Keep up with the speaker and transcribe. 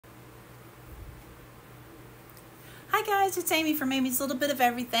Hi guys, it's Amy from Amy's Little Bit of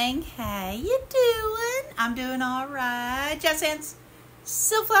Everything. How you doing? I'm doing all right. Jazz hands,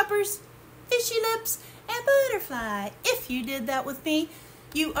 silk flappers, fishy lips, and butterfly. If you did that with me,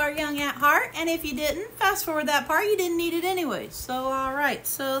 you are young at heart. And if you didn't, fast forward that part. You didn't need it anyways. So all right,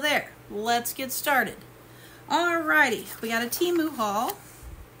 so there. Let's get started. Alrighty, we got a Temu haul.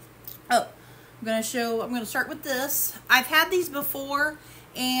 Oh, I'm gonna start with this. I've had these before,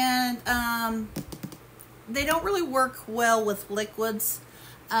 and they don't really work well with liquids.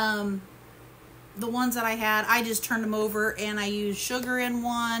 The ones that I had, I just turned them over and I used sugar in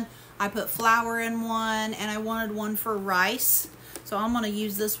one, I put flour in one, and I wanted one for rice. So I'm going to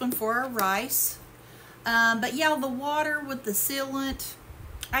use this one for our rice. But yeah, the water with the sealant,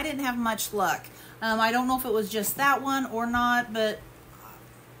 I didn't have much luck. I don't know if it was just that one or not, but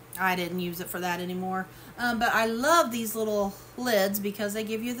I didn't use it for that anymore. But I love these little lids because they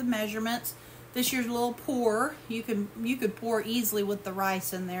give you the measurements. This year's a little pour. You could pour easily with the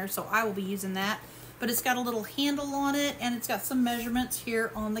rice in there, so I will be using that. But it's got a little handle on it, and it's got some measurements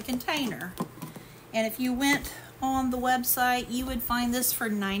here on the container. And if you went on the website, you would find this for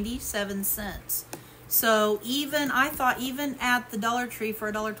 97 cents. So I thought even at the Dollar Tree for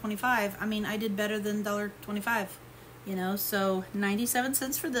 $1.25, I mean, I did better than $1.25. You know, so 97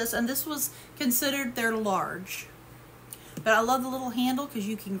 cents for this, and this was considered their large. But I love the little handle because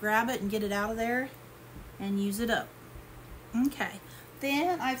you can grab it and get it out of there and use it up. Okay.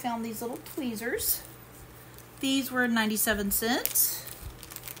 Then I found these little tweezers. These were 97 cents.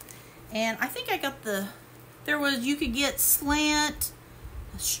 And I think I got you could get slant,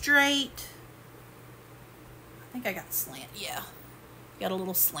 straight. I think I got slant, yeah. Got a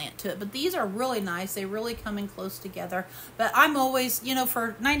little slant to it. But these are really nice. They really come in close together. But I'm always,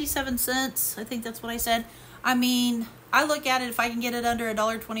 for 97 cents, I think that's what I said. I mean, I look at it, if I can get it under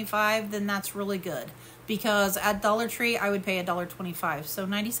 $1.25, then that's really good. Because at Dollar Tree, I would pay $1.25. So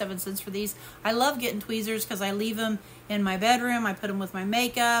 97 cents for these. I love getting tweezers because I leave them in my bedroom. I put them with my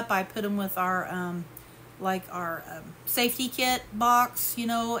makeup. I put them with our, safety kit box,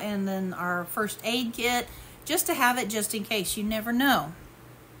 and then our first aid kit. Just to have it just in case. You never know.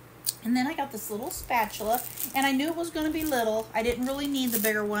 And then I got this little spatula. And I knew it was going to be little. I didn't really need the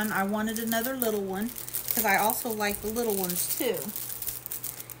bigger one. I wanted another little one. Because I also like the little ones too.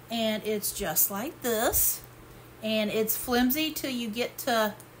 And it's just like this. And it's flimsy till you get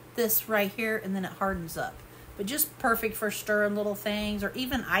to this right here, and then it hardens up. But just perfect for stirring little things or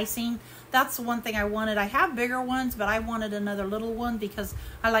even icing. That's the one thing I wanted. I have bigger ones, but I wanted another little one because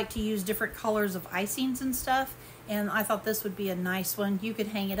I like to use different colors of icings and stuff. And I thought this would be a nice one. You could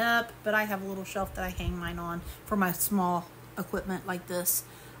hang it up, but I have a little shelf that I hang mine on for my small equipment like this.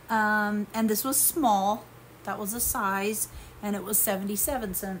 And this was small. That was the size, and it was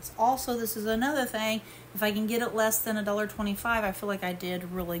 77 cents. Also, this is another thing. If I can get it less than $1.25, I feel like I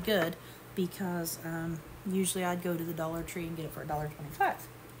did really good because usually I'd go to the Dollar Tree and get it for $1.25.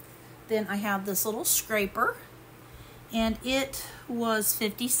 Then I have this little scraper, and it was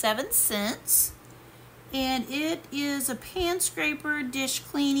 57 cents. And it is a pan scraper, dish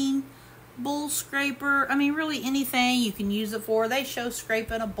cleaning, bowl scraper. I mean, really anything you can use it for. They show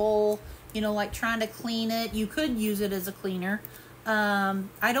scraping a bowl, like trying to clean it. You could use it as a cleaner.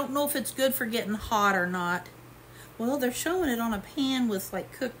 I don't know if it's good for getting hot or not. Well, they're showing it on a pan with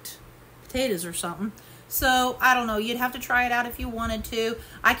like cooked potatoes or something. So, I don't know. You'd have to try it out if you wanted to.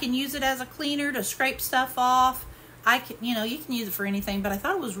 I can use it as a cleaner to scrape stuff off. You can use it for anything, but I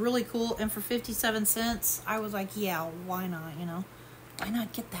thought it was really cool. And for 57 cents, I was like, yeah, why not, Why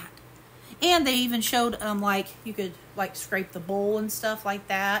not get that? And they even showed, you could, scrape the bowl and stuff like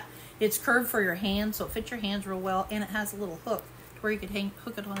that. It's curved for your hands, so it fits your hands real well. And it has a little hook to where you could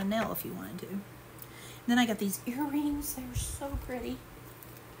hook it on a nail if you wanted to. And then I got these earrings. They're so pretty.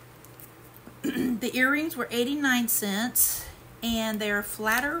 The earrings were 89 cents. And they're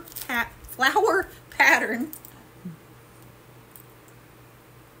flower pattern.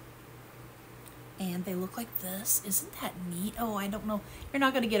 And they look like this. Isn't that neat? Oh, I don't know. You're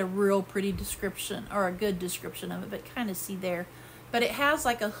not going to get a real pretty description or a good description of it, but kind of see there. But it has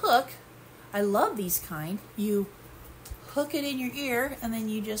like a hook. I love these kind. You hook it in your ear, and then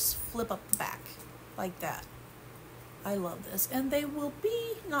you just flip up the back like that. I love this. And they will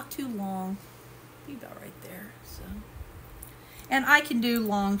be not too long. Be about right there. So. And I can do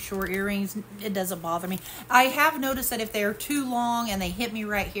long, short earrings. It doesn't bother me. I have noticed that if they're too long and they hit me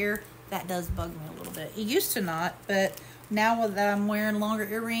right here, that does bug me a little bit. It used to not, but now that I'm wearing longer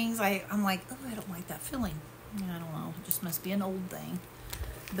earrings, I'm like, oh, I don't like that feeling. I don't know. It just must be an old thing.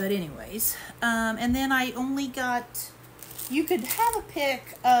 But anyways, and then I only got, you could have a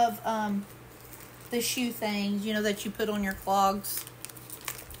pick of the shoe things, you know, that you put on your clogs.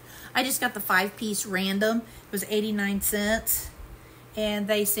 I just got the 5-piece random. It was 89 cents. And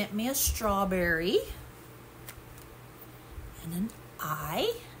they sent me a strawberry. And an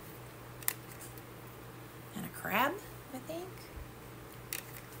eye. And a crab, I think.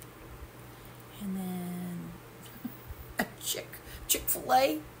 And then a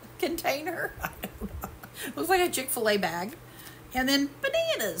Chick-fil-A container. I don't know. Looks like a Chick-fil-A bag. And then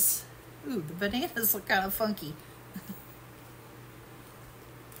bananas. Ooh, the bananas look kind of funky.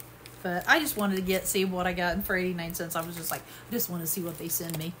 But I just wanted to see what I got, and for 89 cents, I was just like, I just want to see what they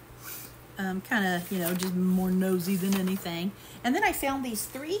send me. Kind of, you know, just more nosy than anything. And then I found these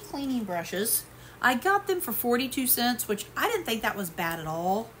 3 cleaning brushes. I got them for 42 cents, which I didn't think that was bad at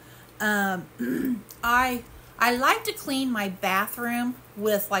all. I like to clean my bathroom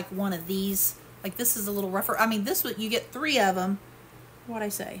with like one of these. Like this is a little rougher. I mean, this one, you get 3 of them. What'd I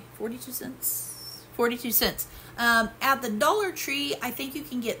say? 42 cents? 42 cents. At the Dollar Tree, I think you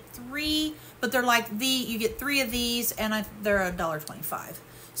can get 3, but they're like you get 3 of these, and they're $1.25.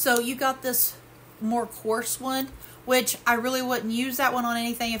 So you got this more coarse one, which I really wouldn't use that one on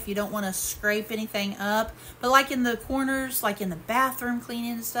anything if you don't want to scrape anything up. But like in the corners, like in the bathroom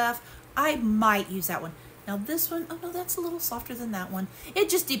cleaning and stuff, I might use that one. Now this one, oh no, that's a little softer than that one. It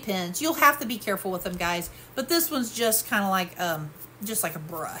just depends. You'll have to be careful with them, guys. But this one's just kind of like, just like a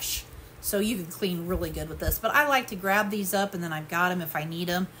brush. So you can clean really good with this. But I like to grab these up, and then I've got them if I need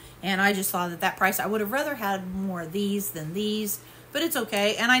them. And I just thought at that price, I would have rather had more of these than these. But it's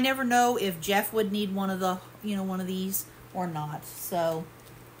okay. And I never know if Jeff would need one of the, you know, one of these or not. So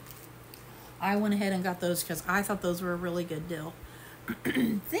I went ahead and got those because I thought those were a really good deal.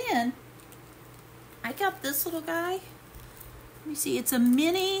 Then I got this little guy. Let me see. It's a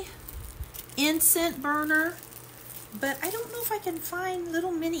mini incense burner. But I don't know if I can find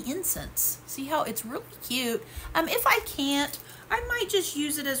little mini incense. See how it's really cute. If I can't, I might just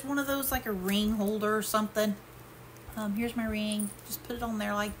use it as one of those, like a ring holder or something. Here's my ring. Just put it on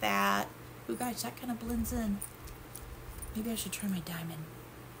there like that. Ooh, guys, that kind of blends in. Maybe I should try my diamond.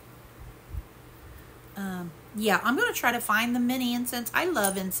 Yeah, I'm going to try to find the mini incense. I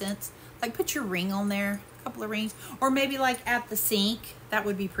love incense. Like, put your ring on there. A couple of rings. Or maybe, like, at the sink. That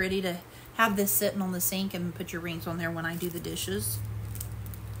would be pretty to have this sitting on the sink and put your rings on there when I do the dishes.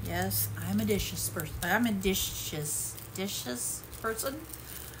 Yes, I'm a dishes person. I'm a dishes person.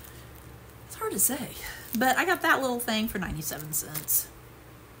 It's hard to say. But I got that little thing for 97 cents.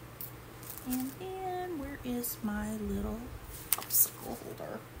 And then, where is my little popsicle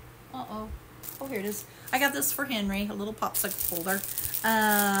holder? Uh-oh. Oh, here it is. I got this for Henry, a little popsicle holder.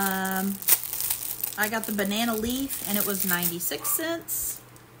 I got the banana leaf, and it was 96 cents.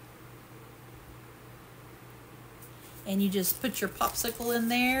 And you just put your popsicle in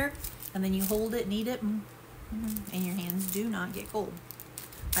there, and then you hold it and eat it, and your hands do not get cold.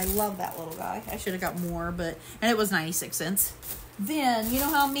 I love that little guy. I should have got more, and it was 96 cents. Then, you know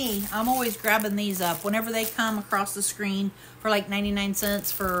how I'm always grabbing these up. Whenever they come across the screen for like 99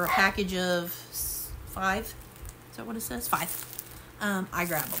 cents for a package of 5. Is that what it says? 5. I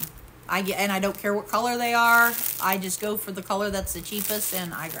grab them. And I don't care what color they are. I just go for the color that's the cheapest,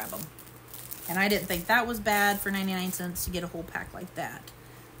 and I grab them. And I didn't think that was bad for 99 cents to get a whole pack like that.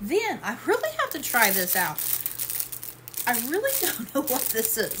 Then, I really have to try this out. I really don't know what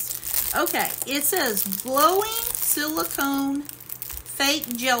this is. Okay, it says glowing silicone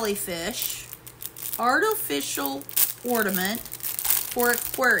fake jellyfish artificial ornament for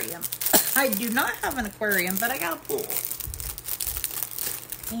aquarium. I do not have an aquarium, but I got a pool.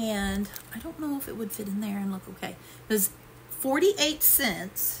 And I don't know if it would fit in there and look okay. It was 48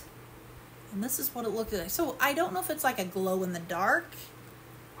 cents. And this is what it looked like. So I don't know if it's like a glow in the dark,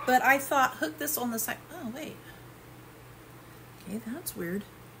 but I thought hook this on the side. Oh, wait. Okay, that's weird.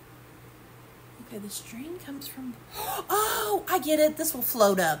 Okay, the string comes from... Oh, I get it. This will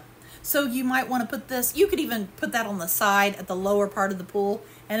float up. So you might want to put this... You could even put that on the side at the lower part of the pool,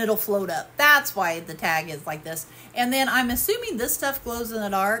 and it'll float up. That's why the tag is like this. And then I'm assuming this stuff glows in the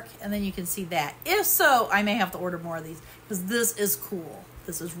dark, and then you can see that. If so, I may have to order more of these, because this is cool.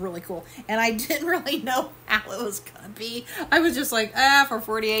 This is really cool. And I didn't really know how it was going to be. I was just like, for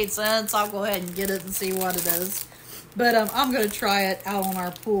 48 cents, I'll go ahead and get it and see what it is. But I'm going to try it out on our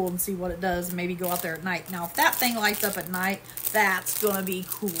pool and see what it does, and maybe go out there at night. Now, if that thing lights up at night, that's going to be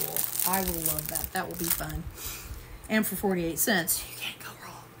cool. I will love that. That will be fun. And for 48 cents, you can't go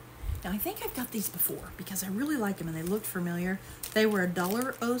wrong. Now, I think I've got these before because I really like them, and they looked familiar. They were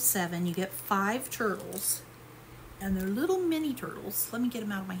 $1.07. You get 5 turtles. And they're little mini turtles. Let me get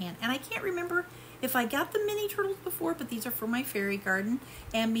them out of my hand. And I can't remember if I got the mini turtles before, but these are for my fairy garden.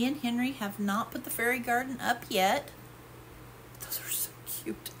 And me and Henry have not put the fairy garden up yet. Those are so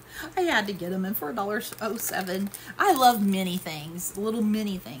cute. I had to get them, and for $1.07. I love mini things. Little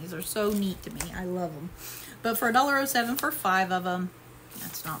mini things are so neat to me. I love them. But for $1.07 for 5 of them,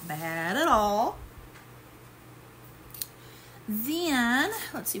 that's not bad at all. Then,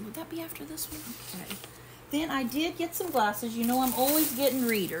 let's see, would that be after this one? Okay. Then I did get some glasses. You know I'm always getting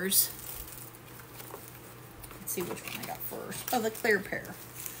readers. Let's see which one I got first. Oh, the clear pair.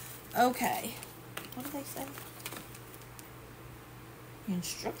 Okay. What did they say?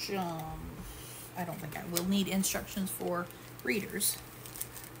 Instructions. I don't think I will need instructions for readers.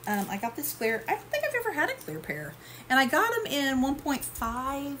 I got this clear. I don't think I've ever had a clear pair. And I got them in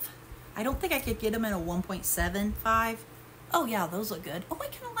 1.5. I don't think I could get them in a 1.75. Oh, yeah, those look good. Oh, I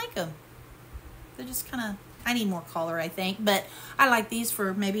kind of like them. They're just kind of, I need more color, I think. But I like these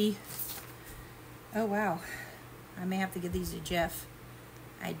for maybe, oh, wow. I may have to give these to Jeff.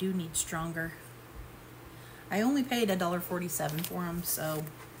 I do need stronger. I only paid $1.47 for them, so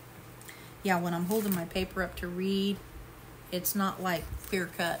yeah, when I'm holding my paper up to read, it's not like clear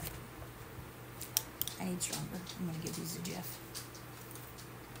cut. I need stronger. I'm going to give these to Jeff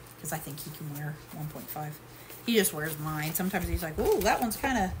because I think he can wear 1.5. He just wears mine. Sometimes he's like, "Ooh, that one's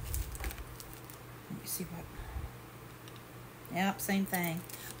kind of." Let me see what. Yep, same thing.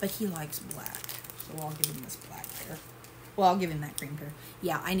 But he likes black, so I'll give him this black pair. Well, I'll give him that green pair.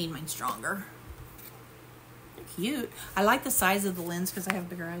 Yeah, I need mine stronger. Cute. I like the size of the lens because I have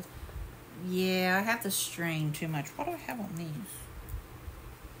bigger eyes. Yeah, I have to strain too much. What do I have on these?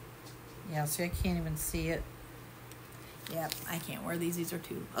 Yeah, see, I can't even see it. Yep, I can't wear these. These are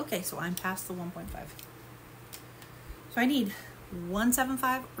too. Okay, so I'm past the 1.5. So I need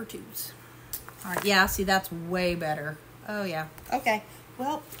 1.75 or 2s. All right, yeah, see, that's way better. Oh, yeah. Okay,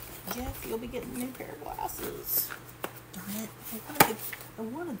 well, Jeff, you'll be getting a new pair of glasses. Darn it. I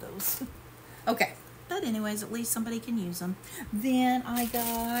wanted those. Okay. But anyways, at least somebody can use them. Then I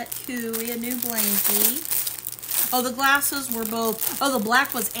got Cooey a new blankie. Oh, the glasses were both, oh, the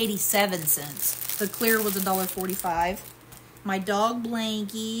black was 87 cents. The clear was $1.45. My dog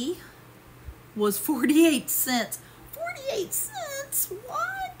blankie was 48 cents. 48 cents?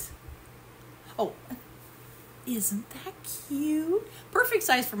 What? Oh, isn't that cute? Perfect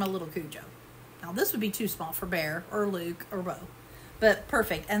size for my little Cujo. Now, this would be too small for Bear or Luke or Bo. But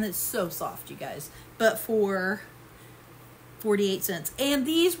perfect. And it's so soft, you guys. But for 48 cents. And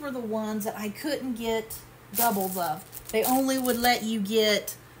these were the ones that I couldn't get doubles of. They only would let you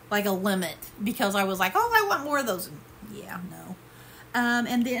get like a limit. Because I was like, oh, I want more of those. Yeah, no.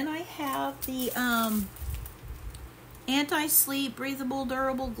 And then I have the anti-sleep, breathable,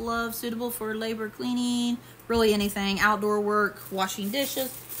 durable gloves suitable for labor cleaning. Really anything. Outdoor work, washing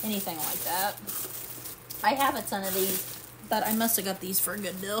dishes, anything like that. I have a ton of these. But I must have got these for a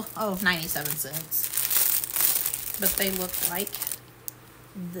good deal. Oh, 97 cents. But they look like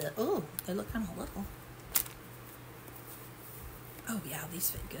the, oh, they look kind of little. Oh, yeah, these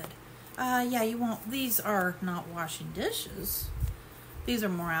fit good. Yeah, you won't, these are not washing dishes. These are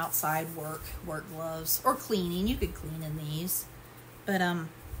more outside work gloves. Or cleaning. You could clean in these. But,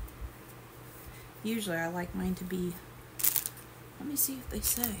 usually I like mine to be, let me see if they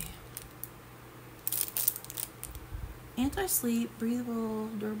say. Anti-sleep, breathable,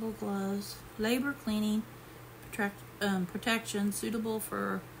 durable gloves, labor cleaning, protection, suitable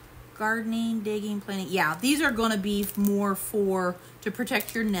for gardening, digging, planting. Yeah, these are going to be more to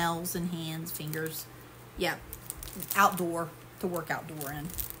protect your nails and hands, fingers. Yeah, outdoor, to work outdoor in.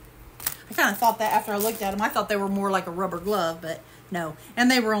 I kind of thought that after I looked at them. I thought they were more like a rubber glove, but no.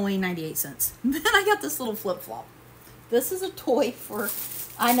 And they were only 98 cents. Then I got this little flip-flop. This is a toy for,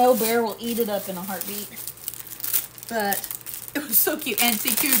 I know Bear will eat it up in a heartbeat. But it was so cute. And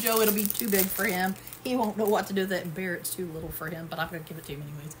see, Cujo, it'll be too big for him. He won't know what to do with it. And Bear, it's too little for him. But I'm going to give it to him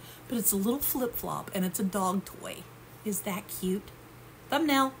anyways. But it's a little flip-flop. And it's a dog toy. Is that cute?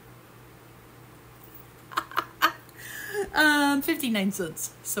 Thumbnail. 59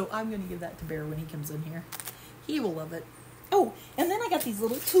 cents. So I'm going to give that to Bear when he comes in here. He will love it. Oh, and then I got these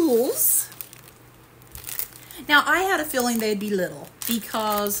little tools. Now, I had a feeling they'd be little.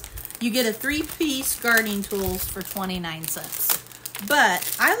 Because you get a 3-piece gardening tools for 29 cents.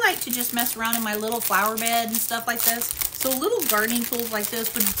 But I like to just mess around in my little flower bed and stuff like this. So little gardening tools like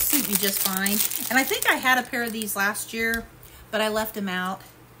this would suit me just fine. And I think I had a pair of these last year, but I left them out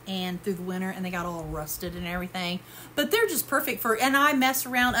and through the winter and they got all rusted and everything. But they're just perfect for, and I mess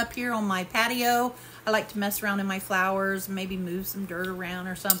around up here on my patio. I like to mess around in my flowers, maybe move some dirt around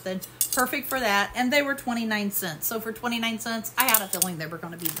or something. Perfect for that. And they were 29 cents. So for 29 cents, I had a feeling they were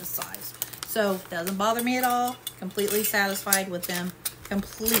going to be this size. So, doesn't bother me at all. Completely satisfied with them.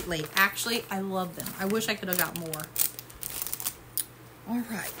 Completely. Actually, I love them. I wish I could have got more. All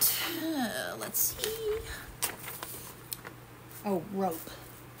right. Let's see. Oh, rope.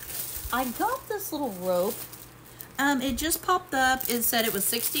 I got this little rope. It just popped up. It said it was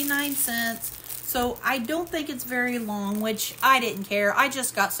 69 cents. So I don't think it's very long, which I didn't care. I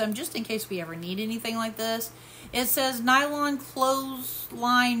just got some just in case we ever need anything like this. It says nylon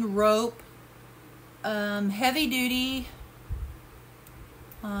clothesline rope, heavy duty,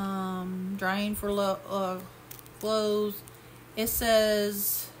 drying for clothes. It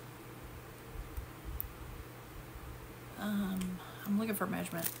says, I'm looking for a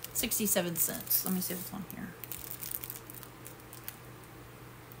measurement, 67 cents. Let me see if it's on here.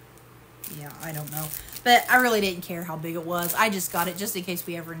 Yeah, I don't know. But I really didn't care how big it was. I just got it just in case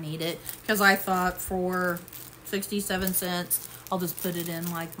we ever need it. Because I thought for 67 cents, I'll just put it in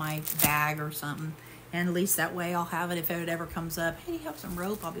like my bag or something. And at least that way I'll have it if it ever comes up. Hey, you have some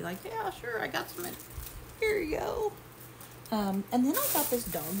rope? I'll be like, yeah, sure, I got some. Here you go. And then I got this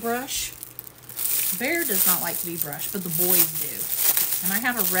dog brush. Bear does not like to be brushed, but the boys do. And I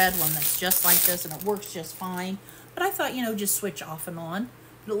have a red one that's just like this, and it works just fine. But I thought, you know, just switch off and on.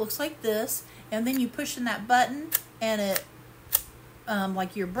 But it looks like this, and then you push in that button, and it,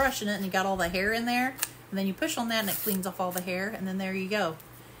 like you're brushing it, and you got all the hair in there, and then you push on that, and it cleans off all the hair, and then there you go.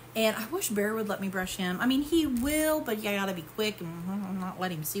 And I wish Bear would let me brush him. I mean, he will, but you gotta be quick and not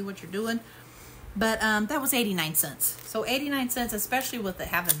let him see what you're doing. But that was 89 cents. So 89 cents, especially with it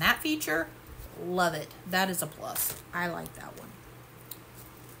having that feature, love it. That is a plus. I like that one.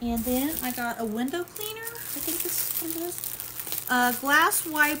 And then I got a window cleaner. I think this is what it is. Glass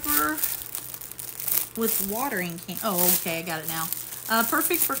wiper with watering can. Oh, okay, I got it now.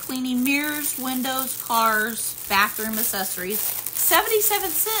 Perfect for cleaning mirrors, windows, cars, bathroom accessories. 77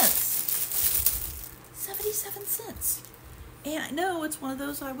 cents. 77 cents. And I know it's one of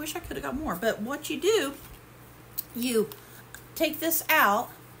those I wish I could have got more. But what you do, you take this out,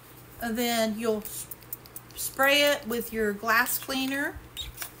 and then you'll spray it with your glass cleaner,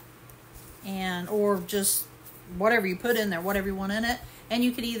 and or just whatever you put in there, whatever you want in it. And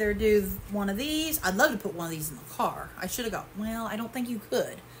you could either do one of these. I'd love to put one of these in the car. I should have got, well, I don't think you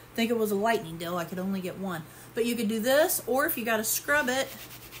could. I think it was a lightning deal. I could only get one. But you could do this, or if you got to scrub it,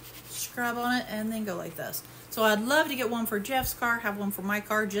 scrub on it, and then go like this. So I'd love to get one for Jeff's car, have one for my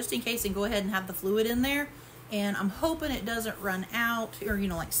car, just in case, and go ahead and have the fluid in there. And I'm hoping it doesn't run out, or, you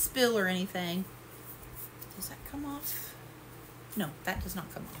know, like spill or anything. Does that come off? No, that does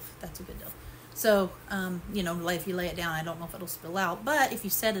not come off. That's a good deal. So, you know, if you lay it down, I don't know if it'll spill out. But if you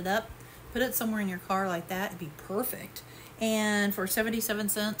set it up, put it somewhere in your car like that, it'd be perfect. And for 77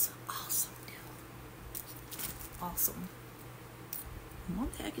 cents, awesome deal. Awesome. And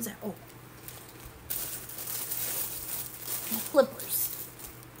what the heck is that? Oh. My clippers.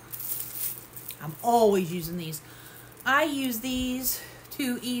 I'm always using these. I use these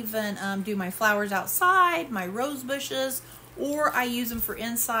to even do my flowers outside, my rose bushes, or I use them for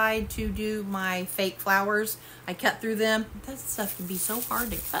inside to do my fake flowers. I cut through them. That stuff can be so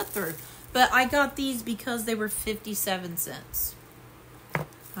hard to cut through. But I got these because they were 57 cents.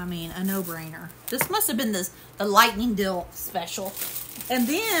 I mean, a no-brainer. This must have been the lightning deal special. And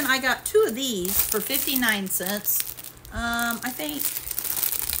then I got two of these for 59 cents. I think,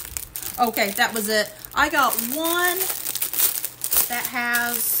 okay, that was it. I got one that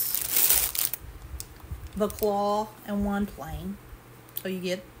has the claw and one plain. So you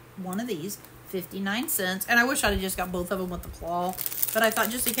get one of these, 59 cents. And I wish I'd have just got both of them with the claw. But I thought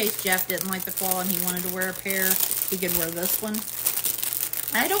just in case Jeff didn't like the claw and he wanted to wear a pair, he could wear this one.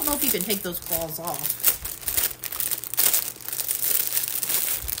 I don't know if you can take those claws off.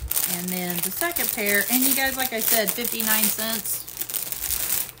 And then the second pair, and you guys, like I said, 59 cents.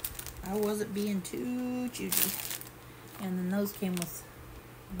 I wasn't being too choosy. And then those came with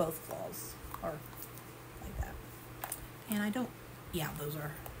both claws, or like that. And I don't, yeah, those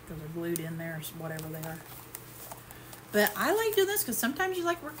are glued in there, whatever they are. But I like doing this because sometimes you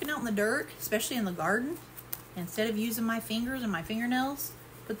like working out in the dirt, especially in the garden. Instead of using my fingers and my fingernails,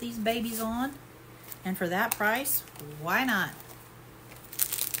 put these babies on. And for that price, why not?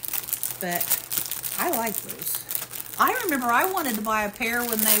 But I like those. I remember I wanted to buy a pair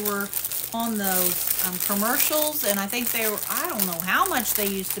when they were on those commercials, and I think they were, I don't know how much they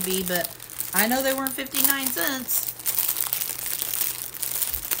used to be, but I know they weren't 59 cents.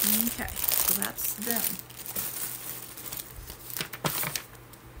 Okay, so that's them.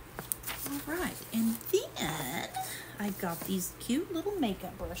 All right, and then I got these cute little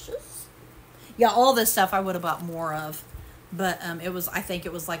makeup brushes. Yeah, all this stuff I would have bought more of. But I think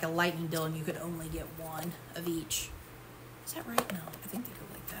it was like a lightning deal, and you could only get one of each. Is that right? No, I think they go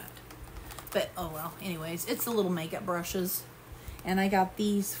like that. But, oh well. Anyways, it's the little makeup brushes. And I got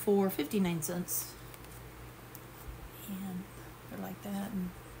these for 59 cents. And they're like that, and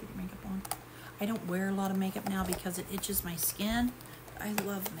get your makeup on. I don't wear a lot of makeup now because it itches my skin. I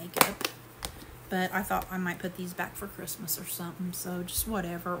love makeup. But I thought I might put these back for Christmas or something. So just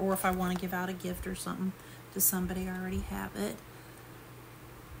whatever. Or if I want to give out a gift or something to somebody, I already have it.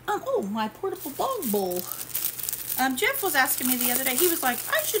 Oh, my portable dog bowl. Jeff was asking me the other day, he was like,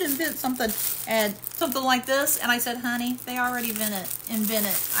 I should invent something like this. And I said, honey, they already invent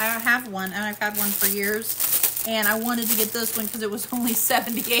it. I have one, and I've had one for years. And I wanted to get this one because it was only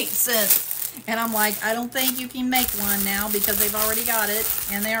 78 cents. And I'm like, I don't think you can make one now because they've already got it.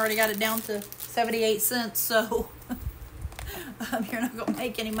 And they already got it down to 78 cents. So you're not going to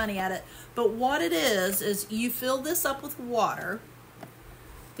make any money at it. But what it is you fill this up with water.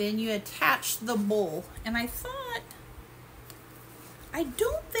 Then you attach the bowl. And I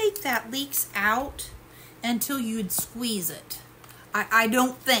don't think that leaks out until you'd squeeze it. I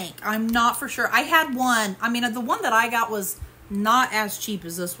don't think. I'm not for sure. I had one. I mean, the one that I got was not as cheap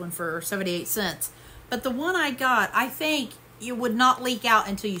as this one for 78 cents. But the one I got, I think it would not leak out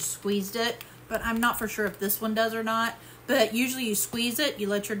until you squeezed it. But I'm not for sure if this one does or not. But usually you squeeze it, you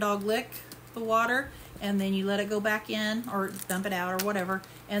let your dog lick the water, and then you let it go back in or dump it out or whatever.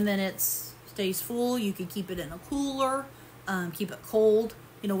 And then it stays full. You could keep it in a cooler, keep it cold,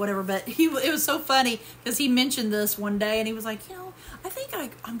 you know, whatever. But it was so funny because he mentioned this one day and he was like, you know, I think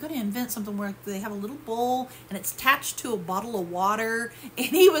I'm going to invent something where they have a little bowl and it's attached to a bottle of water. And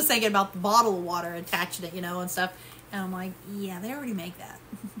he was thinking about the bottle of water, attaching it, you know, and stuff. And I'm like, yeah, they already make that.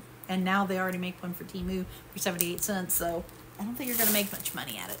 And now they already make one for Temu for 78 cents. So I don't think you're going to make much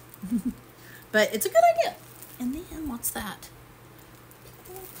money at it. But it's a good idea. And then what's that?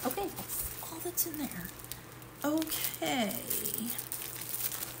 Okay, that's all that's in there. Okay.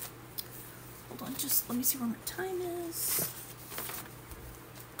 Hold on, just let me see where my time is.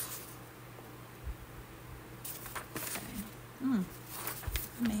 Okay.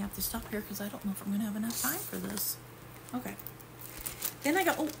 I may have to stop here because I don't know if I'm going to have enough time for this. Okay. Then I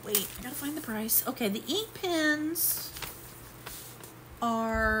got, oh wait, I gotta find the price. Okay, the ink pens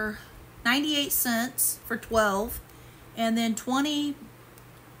are 98 cents for 12. And then 20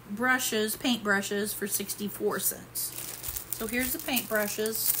 brushes, paint brushes for 64 cents. So here's the paint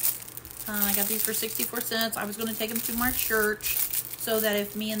brushes. I got these for 64 cents. I was going to take them to my church so that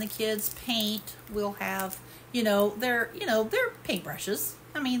if me and the kids paint, we'll have, they're paint brushes.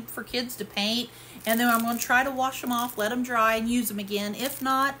 I mean, for kids to paint. And then I'm going to try to wash them off, let them dry, and use them again. If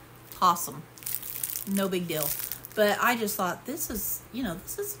not, toss them. No big deal. But I just thought, this is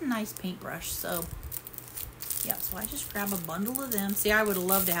a nice paintbrush. So, yeah, so I just grab a bundle of them. See, I would have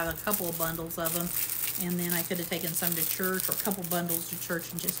loved to have a couple of bundles of them. And then I could have taken some to church or a couple bundles to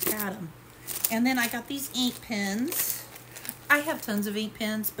church and just had them. And then I got these ink pens. I have tons of ink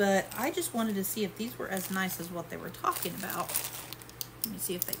pens, but I just wanted to see if these were as nice as what they were talking about. Let me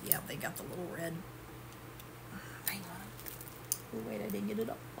see if they got the little red. Hang on. Oh, wait, I didn't get it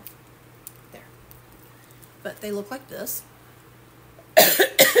up. There. But they look like this.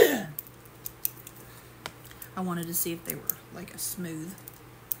 I wanted to see if they were like a smooth.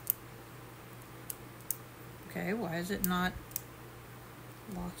 Okay, why is it not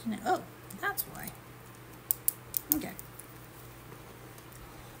locking it? Oh, that's why. Okay.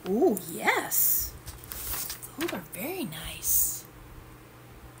 Oh, yes. Those are very nice.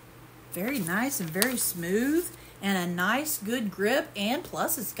 Very nice and very smooth. And a nice, good grip. And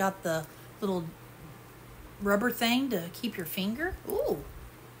plus, it's got the little rubber thing to keep your finger. Ooh.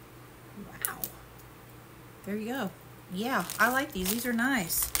 Wow. There you go. Yeah, I like these. These are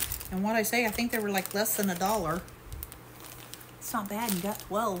nice. And what I say, I think they were like less than $1. It's not bad. You got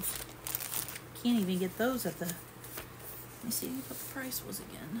 12. Can't even get those at the... Let me see what the price was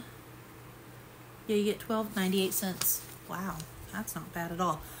again. Yeah, you get 12.98 cents. Wow, that's not bad at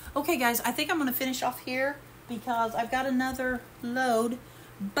all. Okay, guys, I think I'm going to finish off here because I've got another load,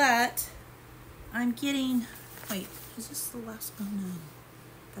 but I'm getting... Wait, is this the last one? No,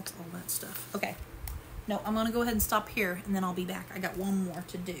 that's all that stuff. Okay. No, I'm going to go ahead and stop here, and then I'll be back. I got one more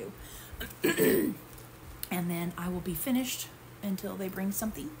to do. And then I will be finished until they bring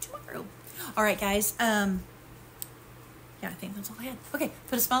something tomorrow. All right, guys. Yeah, I think that's all I had. Okay,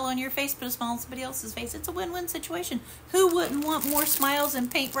 put a smile on your face, put a smile on somebody else's face. It's a win-win situation. Who wouldn't want more smiles and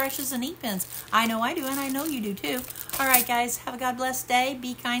paintbrushes and ink pens? I know I do, and I know you do too. All right, guys. Have a God-blessed day.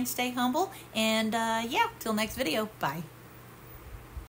 Be kind, stay humble. And, yeah, till next video. Bye.